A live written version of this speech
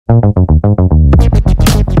Hello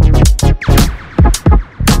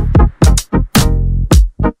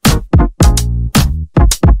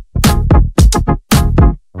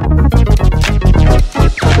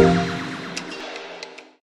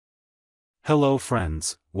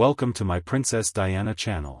friends, welcome to my Princess Diana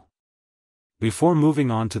channel. Before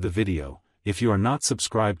moving on to the video, if you are not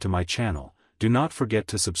subscribed to my channel, do not forget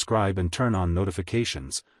to subscribe and turn on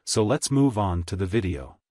notifications, so let's move on to the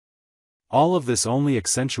video. All of this only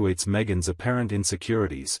accentuates Meghan's apparent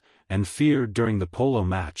insecurities and fear during the polo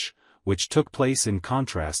match, which took place in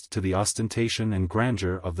contrast to the ostentation and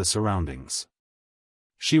grandeur of the surroundings.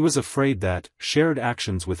 She was afraid that shared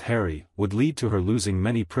actions with Harry would lead to her losing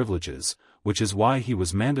many privileges, which is why he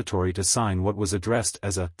was mandatory to sign what was addressed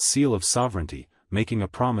as a seal of sovereignty, making a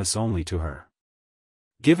promise only to her.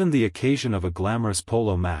 Given the occasion of a glamorous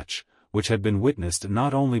polo match, which had been witnessed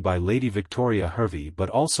not only by Lady Victoria Hervey but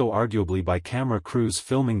also arguably by camera crews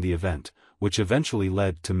filming the event, which eventually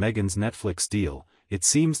led to Meghan's Netflix deal, it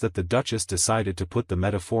seems that the Duchess decided to put the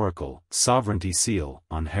metaphorical sovereignty seal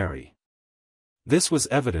on Harry. This was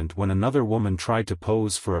evident when another woman tried to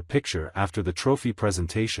pose for a picture after the trophy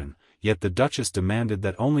presentation, yet the Duchess demanded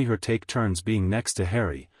that only her take turns being next to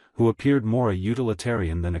Harry, who appeared more a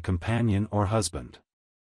utilitarian than a companion or husband.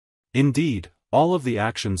 Indeed, all of the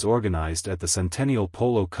actions organized at the Centennial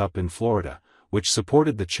Polo Cup in Florida, which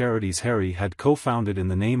supported the charities Harry had co-founded in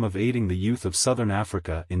the name of aiding the youth of Southern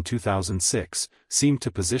Africa in 2006, seemed to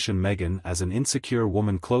position Meghan as an insecure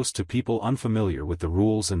woman close to people unfamiliar with the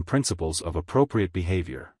rules and principles of appropriate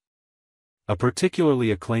behavior. A particularly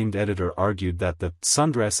acclaimed editor argued that the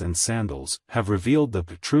sundress and sandals have revealed the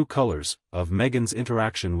true colors of Meghan's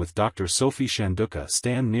interaction with Dr. Sophie Shanduka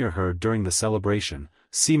stand near her during the celebration,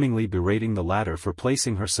 seemingly berating the latter for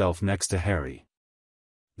placing herself next to Harry.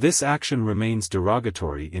 This action remains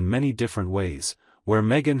derogatory in many different ways, where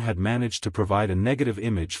Meghan had managed to provide a negative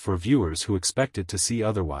image for viewers who expected to see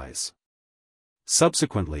otherwise.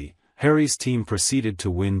 Subsequently, Harry's team proceeded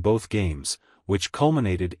to win both games, which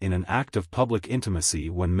culminated in an act of public intimacy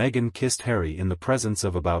when Meghan kissed Harry in the presence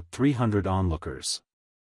of about 300 onlookers.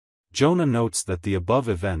 Jonah notes that the above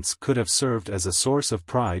events could have served as a source of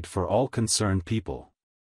pride for all concerned people.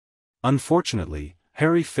 Unfortunately,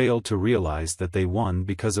 Harry failed to realize that they won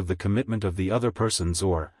because of the commitment of the other persons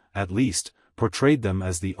or, at least, portrayed them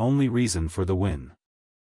as the only reason for the win.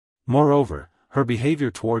 Moreover, her behavior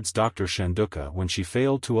towards Dr. Shanduka when she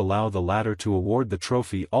failed to allow the latter to award the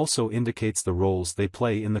trophy also indicates the roles they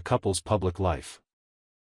play in the couple's public life.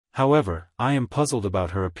 However, I am puzzled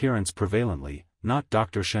about her appearance prevalently, not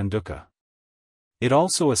Dr. Shanduka. It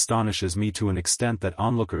also astonishes me to an extent that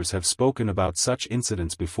onlookers have spoken about such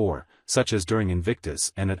incidents before, such as during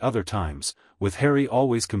Invictus and at other times, with Harry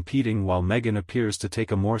always competing while Meghan appears to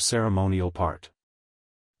take a more ceremonial part.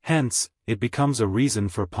 Hence, it becomes a reason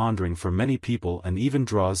for pondering for many people and even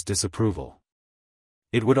draws disapproval.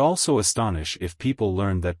 It would also astonish if people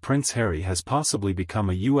learned that Prince Harry has possibly become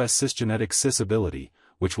a US cisgenetic cisability,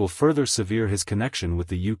 which will further sever his connection with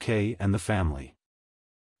the UK and the family.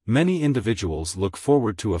 Many individuals look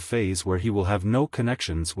forward to a phase where he will have no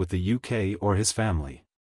connections with the UK or his family.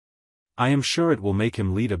 I am sure it will make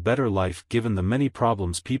him lead a better life given the many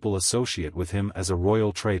problems people associate with him as a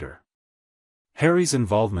royal traitor. Harry's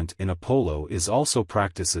involvement in a polo is also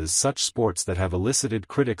practices such sports that have elicited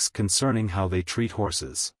critics concerning how they treat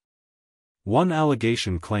horses. One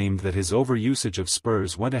allegation claimed that his overusage of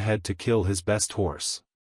spurs went ahead to kill his best horse.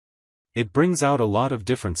 It brings out a lot of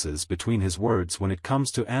differences between his words when it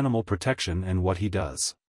comes to animal protection and what he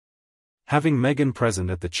does. Having Meghan present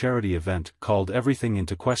at the charity event called everything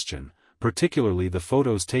into question, particularly the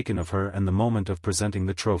photos taken of her and the moment of presenting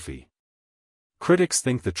the trophy. Critics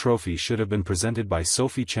think the trophy should have been presented by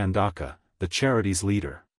Sophie Shanduka, the charity's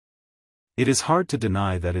leader. It is hard to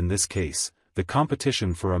deny that in this case, the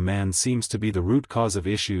competition for a man seems to be the root cause of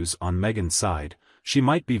issues on Meghan's side. She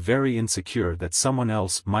might be very insecure that someone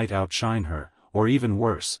else might outshine her, or even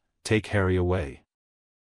worse, take Harry away.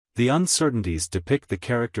 The uncertainties depict the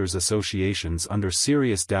characters' associations under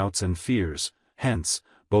serious doubts and fears, hence,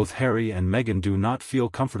 both Harry and Meghan do not feel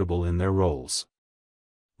comfortable in their roles.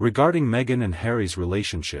 Regarding Meghan and Harry's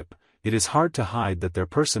relationship, it is hard to hide that their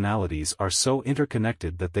personalities are so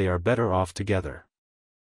interconnected that they are better off together.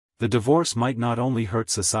 The divorce might not only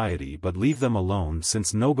hurt society but leave them alone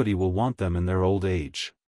since nobody will want them in their old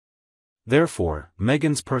age. Therefore,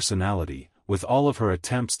 Meghan's personality, with all of her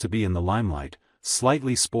attempts to be in the limelight,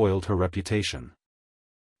 slightly spoiled her reputation.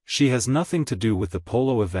 She has nothing to do with the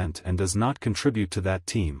polo event and does not contribute to that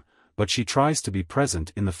team, but she tries to be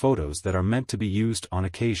present in the photos that are meant to be used on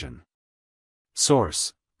occasion.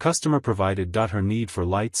 Source: customer provided. Her need for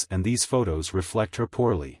lights and these photos reflect her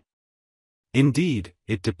poorly. Indeed,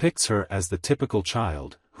 it depicts her as the typical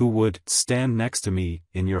child, who would stand next to me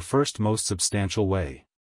in your first most substantial way.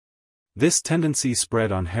 This tendency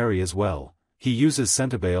spread on Harry as well. He uses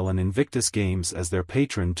Centibale and Invictus Games as their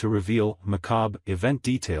patron to reveal macabre event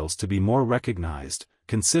details to be more recognized,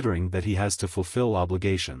 considering that he has to fulfill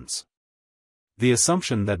obligations. The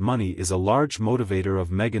assumption that money is a large motivator of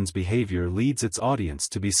Meghan's behavior leads its audience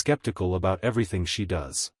to be skeptical about everything she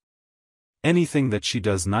does. Anything that she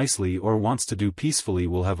does nicely or wants to do peacefully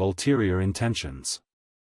will have ulterior intentions.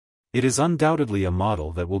 It is undoubtedly a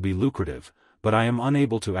model that will be lucrative, but I am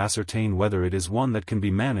unable to ascertain whether it is one that can be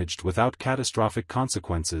managed without catastrophic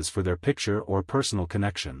consequences for their picture or personal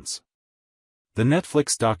connections. The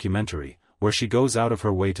Netflix documentary, where she goes out of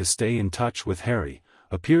her way to stay in touch with Harry,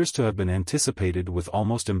 appears to have been anticipated with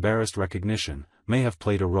almost embarrassed recognition, may have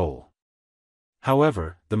played a role.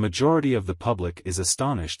 However, the majority of the public is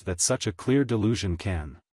astonished that such a clear delusion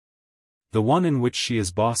can. The one in which she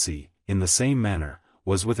is bossy, in the same manner,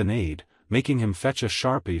 was with an aide, making him fetch a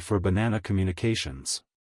Sharpie for banana communications.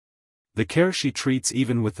 The care she treats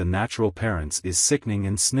even with the natural parents is sickening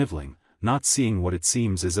and sniveling, not seeing what it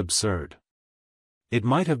seems is absurd. It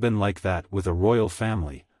might have been like that with a royal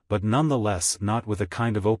family, but nonetheless not with a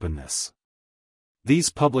kind of openness. These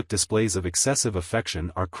public displays of excessive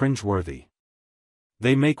affection are cringeworthy.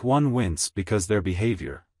 They make one wince because their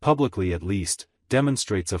behavior, publicly at least,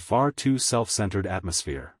 demonstrates a far too self-centered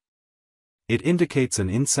atmosphere. It indicates an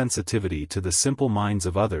insensitivity to the simple minds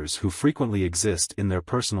of others who frequently exist in their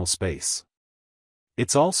personal space.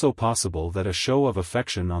 It's also possible that a show of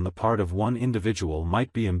affection on the part of one individual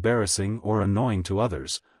might be embarrassing or annoying to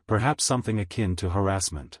others, perhaps something akin to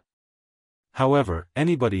harassment. However,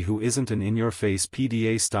 anybody who isn't an in-your-face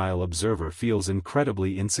PDA-style observer feels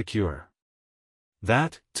incredibly insecure.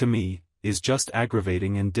 That, to me, is just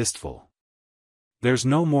aggravating and distasteful. There's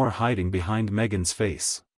no more hiding behind Meghan's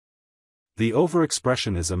face. The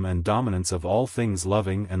overexpressionism and dominance of all things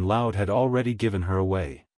loving and loud had already given her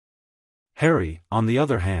away. Harry, on the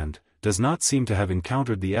other hand, does not seem to have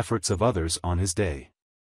encountered the efforts of others on his day.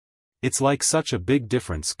 It's like such a big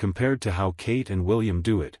difference compared to how Kate and William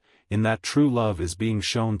do it, in that true love is being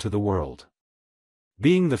shown to the world.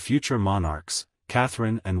 Being the future monarchs,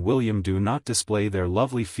 Catherine and William do not display their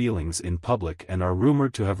lovely feelings in public and are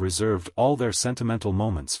rumored to have reserved all their sentimental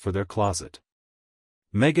moments for their closet.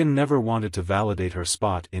 Meghan never wanted to validate her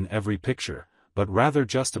spot in every picture, but rather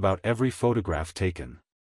just about every photograph taken.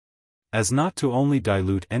 As not to only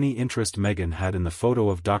dilute any interest Meghan had in the photo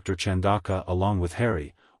of Dr. Chandaka along with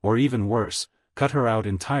Harry, or even worse, cut her out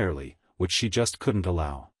entirely, which she just couldn't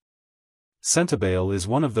allow. Centibale is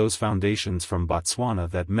one of those foundations from Botswana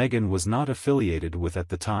that Meghan was not affiliated with at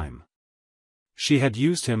the time. She had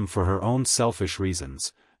used him for her own selfish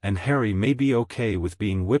reasons, and Harry may be okay with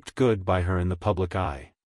being whipped good by her in the public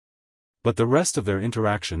eye. But the rest of their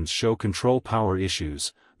interactions show control power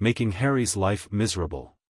issues, making Harry's life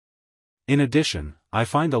miserable. In addition, I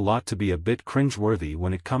find a lot to be a bit cringeworthy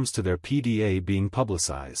when it comes to their PDA being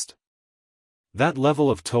publicized. That level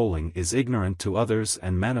of tolling is ignorant to others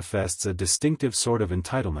and manifests a distinctive sort of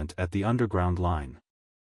entitlement at the underground line.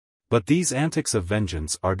 But these antics of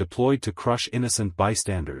vengeance are deployed to crush innocent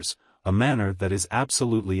bystanders, a manner that is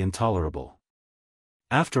absolutely intolerable.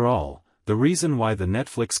 After all, the reason why the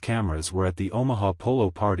Netflix cameras were at the Omaha Polo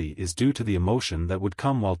party is due to the emotion that would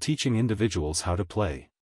come while teaching individuals how to play.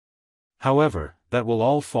 However, that will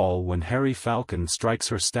all fall when Harry Falcon strikes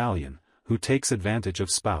her stallion, who takes advantage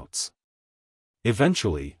of spouts.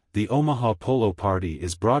 Eventually, the Omaha Polo party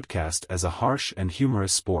is broadcast as a harsh and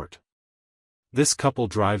humorous sport. This couple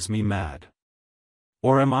drives me mad.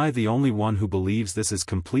 Or am I the only one who believes this is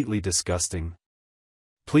completely disgusting?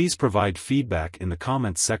 Please provide feedback in the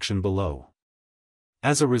comments section below.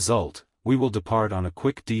 As a result, we will depart on a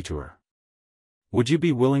quick detour. Would you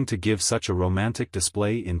be willing to give such a romantic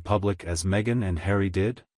display in public as Meghan and Harry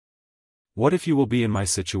did? What if you will be in my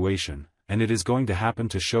situation, and it is going to happen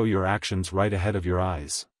to show your actions right ahead of your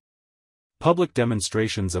eyes? Public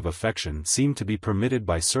demonstrations of affection seem to be permitted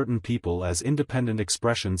by certain people as independent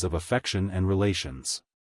expressions of affection and relations.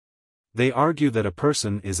 They argue that a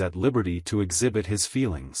person is at liberty to exhibit his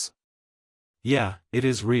feelings. Yeah, it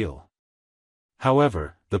is real.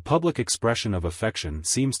 However, the public expression of affection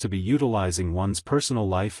seems to be utilizing one's personal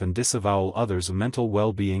life and disavowal others' mental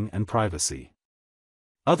well-being and privacy.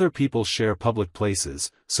 Other people share public places,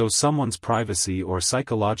 so someone's privacy or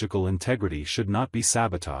psychological integrity should not be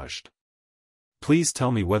sabotaged. Please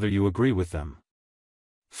tell me whether you agree with them.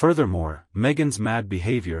 Furthermore, Meghan's mad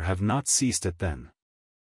behavior have not ceased at then.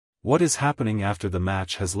 What is happening after the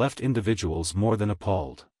match has left individuals more than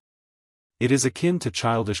appalled. It is akin to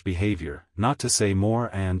childish behavior, not to say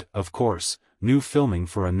more, and, of course, new filming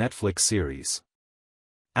for a Netflix series.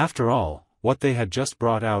 After all, what they had just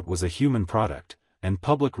brought out was a human product, and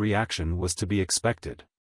public reaction was to be expected.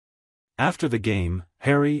 After the game,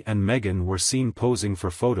 Harry and Meghan were seen posing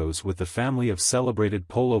for photos with the family of celebrated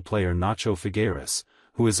polo player Nacho Figueras,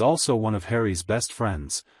 who is also one of Harry's best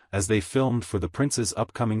friends, as they filmed for the prince's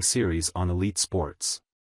upcoming series on elite sports.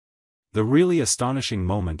 The really astonishing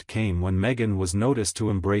moment came when Meghan was noticed to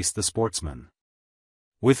embrace the sportsman.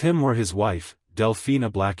 With him were his wife,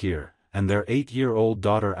 Delphina Blackyear, and their 8-year-old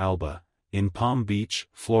daughter Alba, in Palm Beach,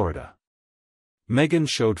 Florida. Meghan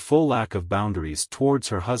showed full lack of boundaries towards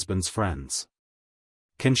her husband's friends.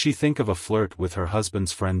 Can she think of a flirt with her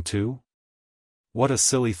husband's friend too? What a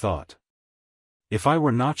silly thought. If I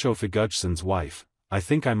were Nacho Figueras' wife, I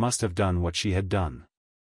think I must have done what she had done.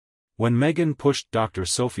 When Meghan pushed Dr.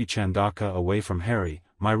 Sophie Chandaka away from Harry,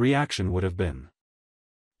 my reaction would have been.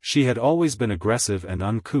 She had always been aggressive and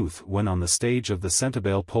uncouth when on the stage of the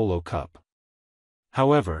Centerbale Polo Cup.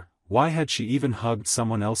 However, why had she even hugged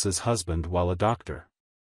someone else's husband while a doctor?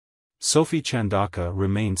 Sophie Chandaka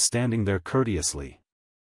remained standing there courteously.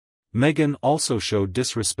 Meghan also showed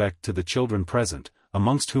disrespect to the children present,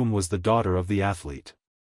 amongst whom was the daughter of the athlete.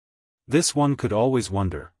 This one could always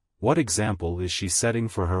wonder, what example is she setting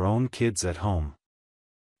for her own kids at home?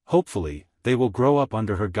 Hopefully, they will grow up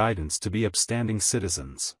under her guidance to be upstanding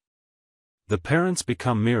citizens. The parents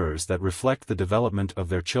become mirrors that reflect the development of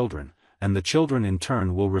their children, and the children in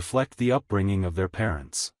turn will reflect the upbringing of their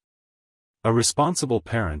parents. A responsible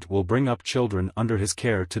parent will bring up children under his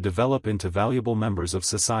care to develop into valuable members of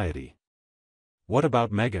society. What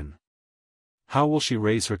about Meghan? How will she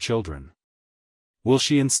raise her children? Will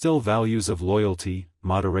she instill values of loyalty,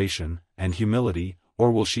 moderation, and humility,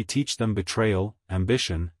 or will she teach them betrayal,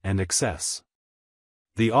 ambition, and excess?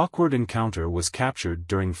 The awkward encounter was captured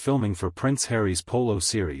during filming for Prince Harry's Polo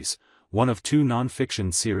series, one of 2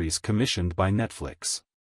 non-fiction series commissioned by Netflix.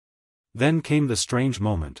 Then came the strange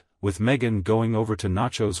moment, with Meghan going over to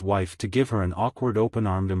Nacho's wife to give her an awkward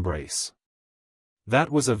open-armed embrace.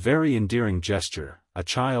 That was a very endearing gesture, a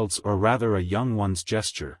child's or rather a young one's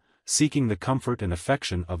gesture, seeking the comfort and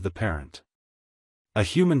affection of the parent. A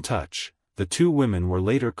human touch. The 2 women were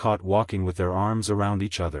later caught walking with their arms around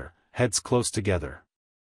each other, heads close together.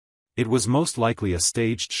 It was most likely a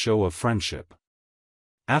staged show of friendship.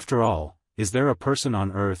 After all, is there a person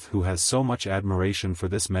on earth who has so much admiration for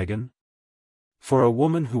this Meghan? For a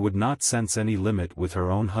woman who would not sense any limit with her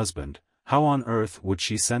own husband, how on earth would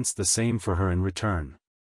she sense the same for her in return?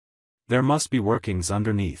 There must be workings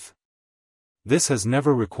underneath. This has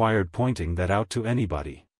never required pointing that out to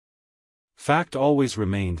anybody. Fact always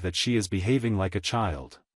remained that she is behaving like a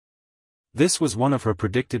child. This was one of her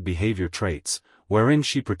predicted behavior traits, wherein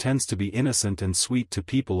she pretends to be innocent and sweet to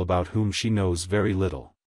people about whom she knows very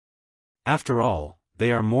little. After all,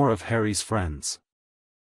 they are more of Harry's friends.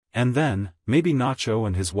 And then, maybe Nacho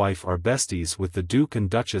and his wife are besties with the Duke and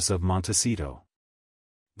Duchess of Montecito.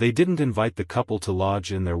 They didn't invite the couple to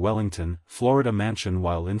lodge in their Wellington, Florida mansion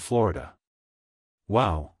while in Florida.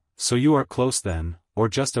 Wow, so you are close then, or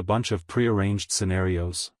just a bunch of prearranged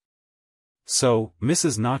scenarios? So,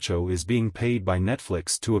 Mrs. Nacho is being paid by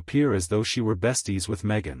Netflix to appear as though she were besties with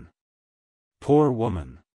Meghan. Poor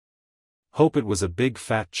woman. Hope it was a big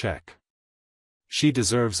fat check. She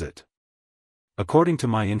deserves it. According to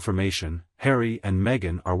my information, Harry and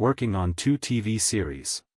Meghan are working on 2 TV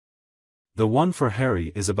series. The one for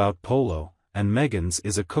Harry is about polo, and Meghan's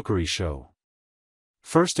is a cookery show.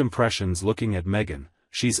 First impressions looking at Meghan,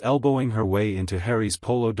 she's elbowing her way into Harry's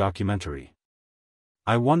polo documentary.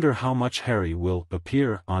 I wonder how much Harry will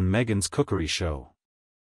appear on Meghan's cookery show.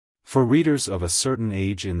 For readers of a certain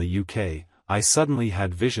age in the UK, I suddenly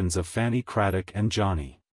had visions of Fanny Craddock and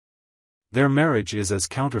Johnny. Their marriage is as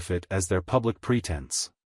counterfeit as their public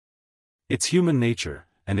pretense. It's human nature,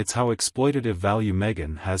 and it's how exploitative value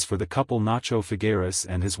Meghan has for the couple Nacho Figueras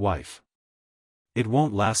and his wife. It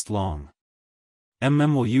won't last long.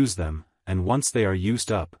 Will use them, and once they are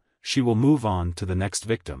used up, she will move on to the next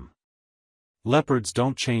victim. Leopards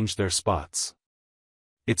don't change their spots.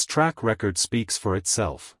 Its track record speaks for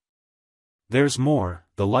itself. There's more,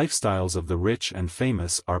 the lifestyles of the rich and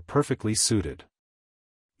famous are perfectly suited.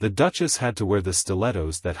 The Duchess had to wear the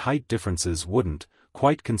stilettos that height differences wouldn't,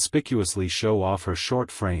 quite conspicuously show off her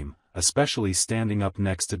short frame, especially standing up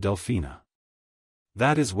next to Delphina.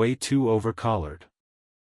 That is way too over-collared.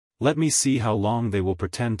 Let me see how long they will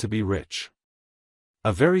pretend to be rich.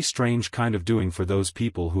 A very strange kind of doing for those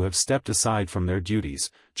people who have stepped aside from their duties,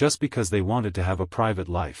 just because they wanted to have a private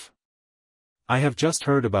life. I have just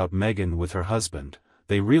heard about Meghan with her husband.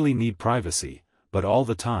 They really need privacy, but all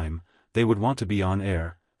the time, they would want to be on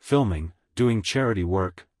air, filming, doing charity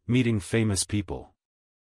work, meeting famous people.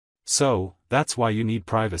 So, that's why you need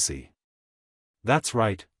privacy. That's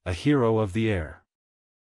right, a hero of the air.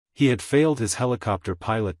 He had failed his helicopter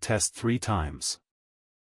pilot test 3 times.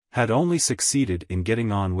 Had only succeeded in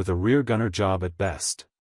getting on with a rear gunner job at best.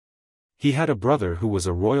 He had a brother who was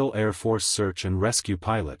a Royal Air Force search and rescue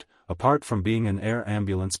pilot, apart from being an air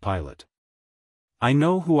ambulance pilot. I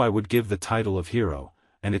know who I would give the title of hero,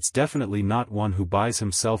 and it's definitely not one who buys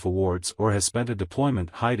himself awards or has spent a deployment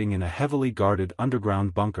hiding in a heavily guarded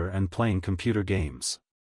underground bunker and playing computer games.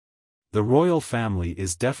 The royal family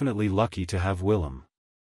is definitely lucky to have Willem.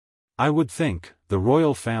 I would think the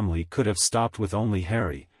royal family could have stopped with only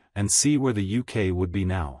Harry, and see where the UK would be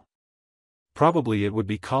now. Probably it would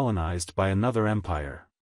be colonized by another empire.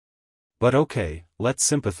 But okay, let's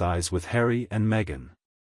sympathize with Harry and Meghan.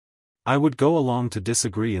 I would go along to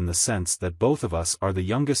disagree in the sense that both of us are the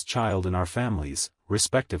youngest child in our families,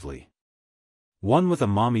 respectively. One with a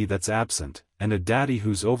mommy that's absent, and a daddy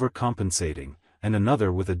who's overcompensating, and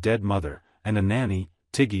another with a dead mother, and a nanny,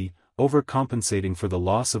 Tiggy, overcompensating for the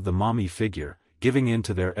loss of the mommy figure, giving in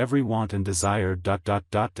to their every want and desire ...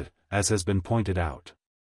 as has been pointed out.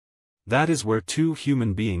 That is where 2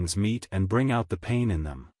 human beings meet and bring out the pain in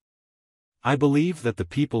them. I believe that the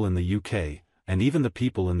people in the UK, and even the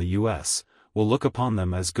people in the US, will look upon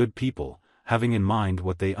them as good people, having in mind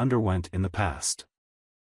what they underwent in the past.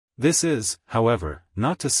 This is, however,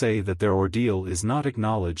 not to say that their ordeal is not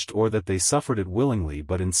acknowledged or that they suffered it willingly,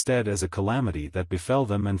 but instead as a calamity that befell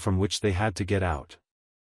them and from which they had to get out.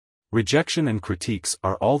 Rejection and critiques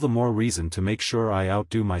are all the more reason to make sure I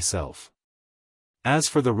outdo myself. As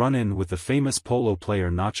for the run-in with the famous polo player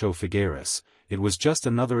Nacho Figueres, it was just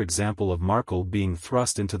another example of Markle being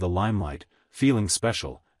thrust into the limelight, feeling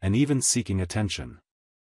special, and even seeking attention.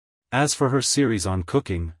 As for her series on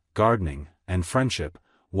cooking, gardening, and friendship,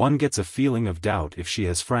 one gets a feeling of doubt if she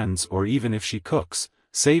has friends or even if she cooks,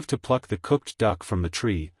 save to pluck the cooked duck from the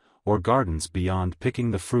tree, or gardens beyond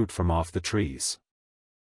picking the fruit from off the trees.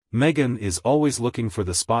 Meghan is always looking for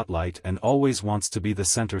the spotlight and always wants to be the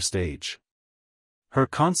center stage. Her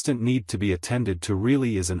constant need to be attended to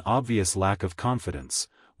really is an obvious lack of confidence,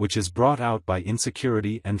 which is brought out by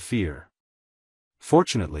insecurity and fear.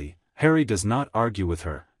 Fortunately, Harry does not argue with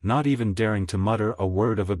her, not even daring to mutter a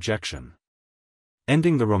word of objection.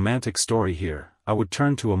 Ending the romantic story here, I would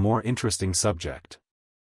turn to a more interesting subject.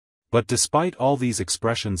 But despite all these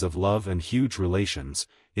expressions of love and huge relations,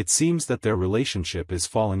 it seems that their relationship is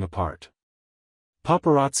falling apart.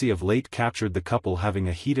 Paparazzi of late captured the couple having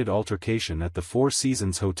a heated altercation at the Four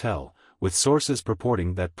Seasons Hotel, with sources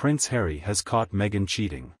purporting that Prince Harry has caught Meghan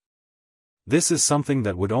cheating. This is something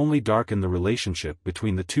that would only darken the relationship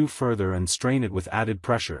between the two further and strain it with added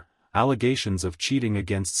pressure, allegations of cheating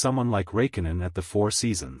against someone like Raikkonen at the Four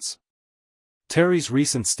Seasons. Terry's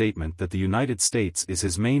recent statement that the United States is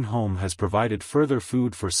his main home has provided further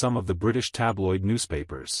food for some of the British tabloid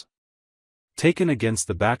newspapers. Taken against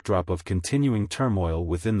the backdrop of continuing turmoil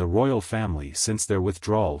within the royal family since their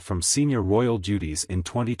withdrawal from senior royal duties in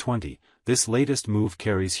 2020, this latest move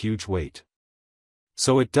carries huge weight.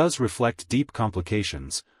 So it does reflect deep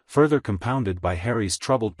complications, further compounded by Harry's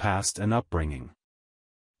troubled past and upbringing.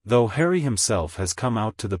 Though Harry himself has come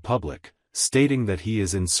out to the public, stating that he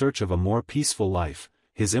is in search of a more peaceful life,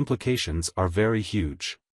 his implications are very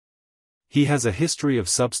huge. He has a history of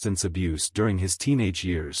substance abuse during his teenage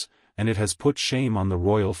years, and it has put shame on the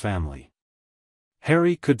royal family.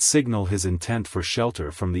 Harry could signal his intent for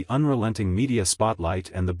shelter from the unrelenting media spotlight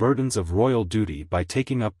and the burdens of royal duty by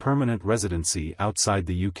taking up permanent residency outside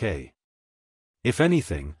the UK. If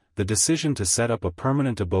anything, the decision to set up a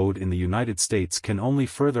permanent abode in the United States can only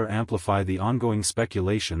further amplify the ongoing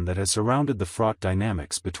speculation that has surrounded the fraught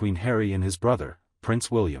dynamics between Harry and his brother,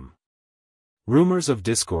 Prince William. Rumors of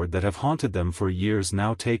discord that have haunted them for years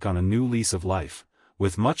now take on a new lease of life,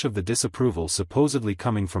 with much of the disapproval supposedly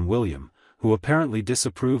coming from William, who apparently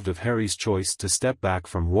disapproved of Harry's choice to step back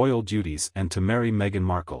from royal duties and to marry Meghan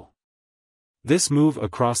Markle. This move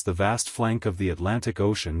across the vast flank of the Atlantic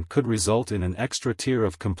Ocean could result in an extra tier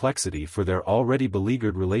of complexity for their already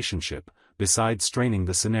beleaguered relationship, besides straining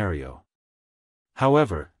the scenario.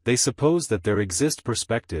 However, they suppose that there exist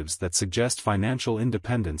perspectives that suggest financial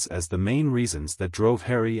independence as the main reasons that drove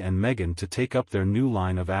Harry and Meghan to take up their new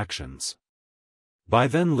line of actions. By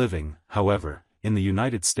then living, however, in the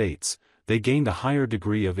United States, they gained a higher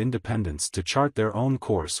degree of independence to chart their own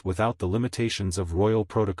course without the limitations of royal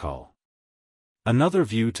protocol. Another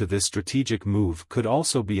view to this strategic move could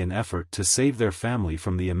also be an effort to save their family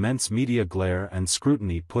from the immense media glare and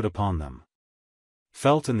scrutiny put upon them.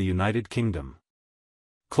 Felt in the United Kingdom.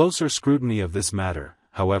 Closer scrutiny of this matter,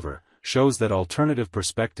 however, shows that alternative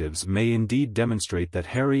perspectives may indeed demonstrate that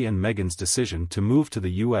Harry and Meghan's decision to move to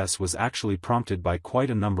the US was actually prompted by quite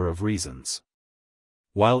a number of reasons.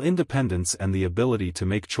 While independence and the ability to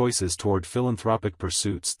make choices toward philanthropic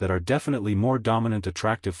pursuits that are definitely more dominant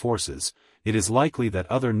attractive forces, it is likely that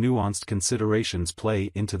other nuanced considerations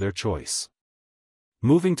play into their choice.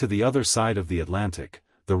 Moving to the other side of the Atlantic,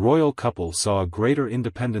 the royal couple saw a greater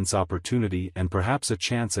independence opportunity and perhaps a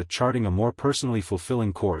chance at charting a more personally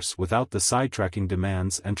fulfilling course without the sidetracking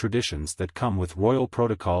demands and traditions that come with royal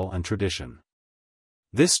protocol and tradition.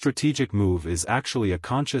 This strategic move is actually a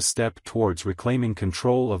conscious step towards reclaiming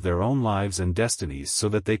control of their own lives and destinies so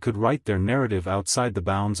that they could write their narrative outside the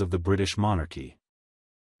bounds of the British monarchy.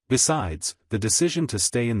 Besides, the decision to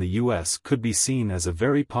stay in the US could be seen as a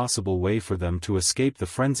very possible way for them to escape the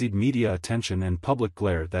frenzied media attention and public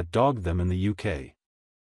glare that dogged them in the UK.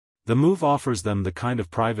 The move offers them the kind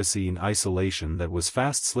of privacy and isolation that was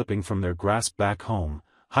fast slipping from their grasp back home,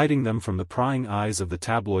 hiding them from the prying eyes of the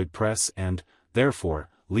tabloid press and, therefore,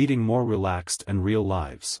 leading more relaxed and real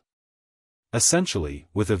lives. Essentially,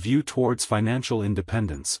 with a view towards financial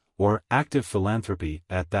independence, or active philanthropy,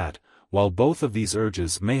 at that. While both of these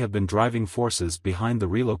urges may have been driving forces behind the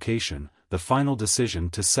relocation, the final decision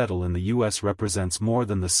to settle in the US represents more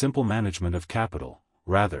than the simple management of capital.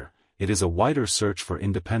 Rather, it is a wider search for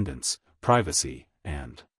independence, privacy,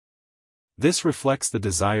 and this reflects the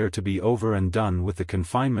desire to be over and done with the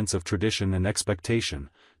confinements of tradition and expectation,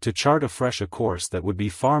 to chart afresh a course that would be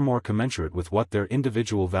far more commensurate with what their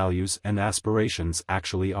individual values and aspirations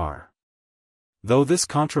actually are. Though this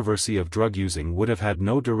controversy of drug using would have had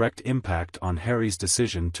no direct impact on Harry's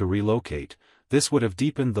decision to relocate, this would have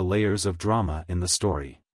deepened the layers of drama in the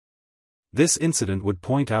story. This incident would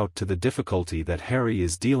point out to the difficulty that Harry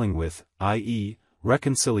is dealing with, i.e.,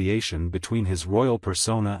 reconciliation between his royal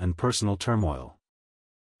persona and personal turmoil.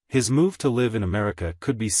 His move to live in America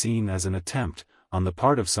could be seen as an attempt, on the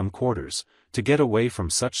part of some quarters, to get away from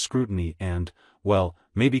such scrutiny and, well,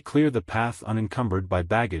 maybe clear the path unencumbered by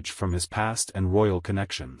baggage from his past and royal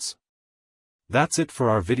connections. That's it for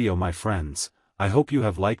our video, my friends. I hope you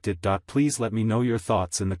have liked it. Please let me know your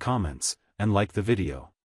thoughts in the comments, and like the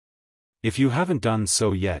video. If you haven't done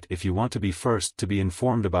so yet, if you want to be first to be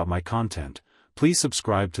informed about my content, please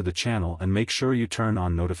subscribe to the channel and make sure you turn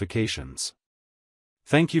on notifications.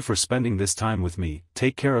 Thank you for spending this time with me.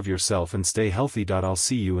 Take care of yourself and stay healthy. I'll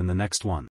see you in the next one.